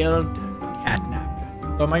 Finally killed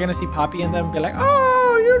Catnap. So am I gonna see Poppy and them and be like,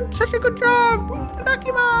 oh, you're such a good job.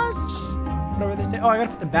 Itadakimasu. Whatever they say. Oh, I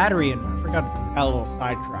gotta put the battery in. I forgot to put that little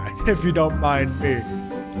sidetrack, if you don't mind me.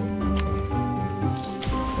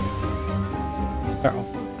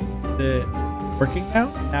 Is it working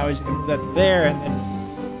now? Now he's gonna move that to there and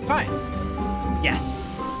then fine. Yes.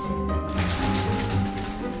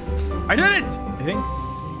 I did it! I think.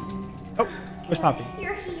 Oh, where's Poppy?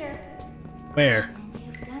 You're here. Where? And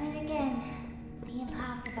you've done it again. The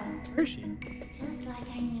impossible. Where is she? Just like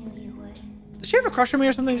I knew you would. Does she have a crush on me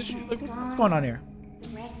or something? What's going on here? The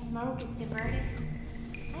red smoke is diverted.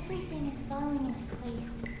 Everything is falling into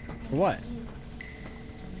place. For what?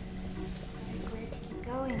 Where to keep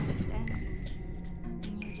going then?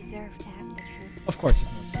 You deserve to have the truth. Of course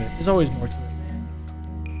there's more to it. There's always more to it.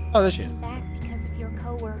 Oh, there she is. Back because of your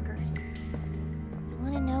co-workers. You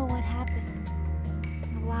want to know what happened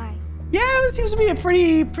and why? Yeah, it seems to be a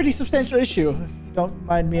pretty substantial issue. If you don't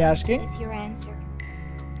mind me asking. This is your answer.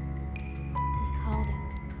 We called it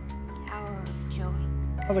Hour of Joy.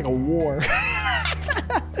 Sounds like a war.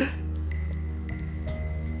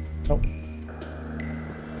 Nope.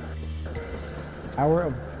 Hour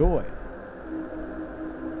of Joy.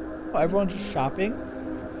 Oh, everyone's just shopping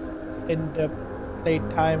in the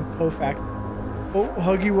Playtime Co-Factory. Oh,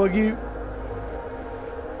 Huggy Wuggy.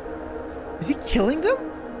 Is he killing them?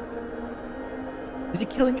 Is he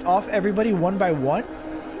killing off everybody one by one?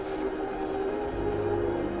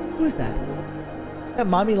 Who is that? Is that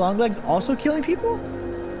Mommy Longlegs also killing people?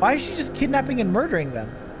 Why is she just kidnapping and murdering them?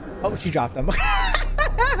 Oh, she dropped them.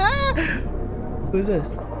 Who's this?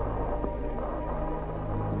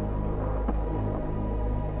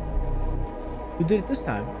 Who did it this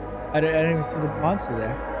time? I didn't even see the monster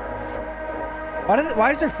there.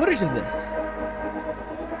 Why is there footage of this?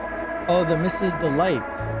 Oh, the Mrs.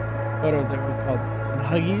 Delights. What are they called? And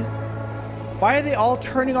Huggies? Why are they all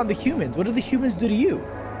turning on the humans? What do the humans do to you?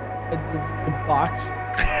 the box.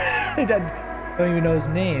 I don't even know his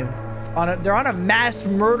name. They're on a mass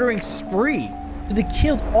murdering spree. So they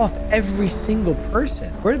killed off every single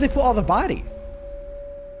person. Where did they put all the bodies?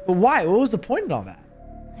 But why? What was the point in all that?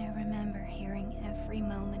 I remember hearing every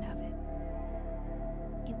moment of it.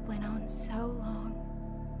 It went on so long,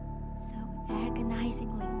 so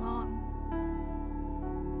agonizingly long.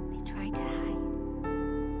 They tried to hide,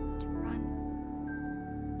 to run,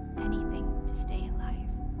 anything to stay alive.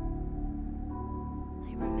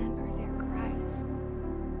 I remember their cries.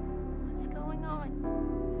 What's going on?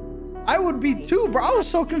 I would be too, bro. I was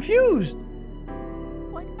so confused.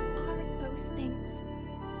 What are those things?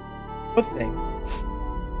 What things?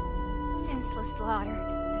 Senseless slaughter.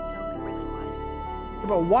 That's all it really was. Yeah,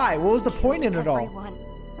 but why? What was the point in it all? Everyone.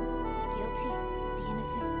 The guilty, the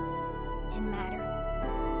innocent. Didn't matter.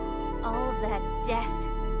 All of that death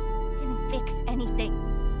didn't fix anything.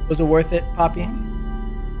 Was it worth it, Poppy?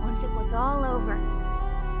 Then, once it was all over,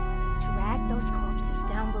 they dragged those corpses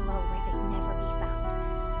down below where they'd never be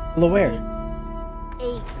found. Below where?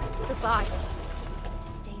 Ate the bodies to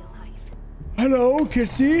stay alive. Hello,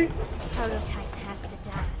 Kissy. The prototype has to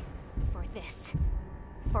die for this.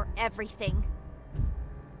 For everything.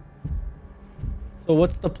 So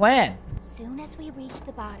what's the plan? Soon as we reach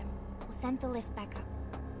the bottom, we'll send the lift back up.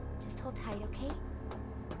 Just hold tight, okay?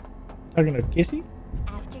 Talking to Kissy?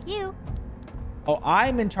 After you. Oh,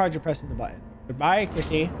 I'm in charge of pressing the button. Goodbye,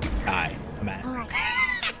 Kissy. Die. I'm ass. All right.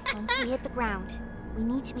 Once we hit the ground, we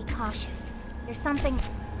need to be cautious. There's something...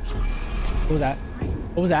 What was that?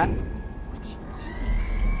 What was that? What you doing?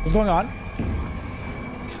 What's going on?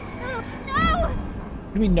 No!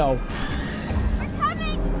 What do you mean no? We're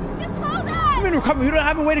coming! Just hold What do you on! mean we're coming? We don't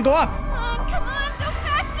have a way to go up. Come on, go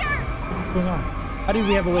faster! What's going on? How do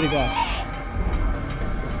we have a way to go up?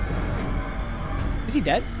 Is he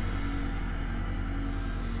dead?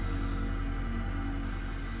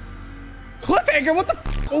 Cliffhanger, what the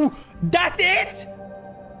oh, that's it?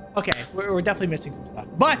 Okay, we're definitely missing some stuff.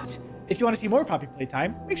 But if you want to see more Poppy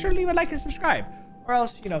Playtime, make sure to leave a like and subscribe. Or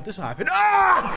else, you know, this will happen. Ah!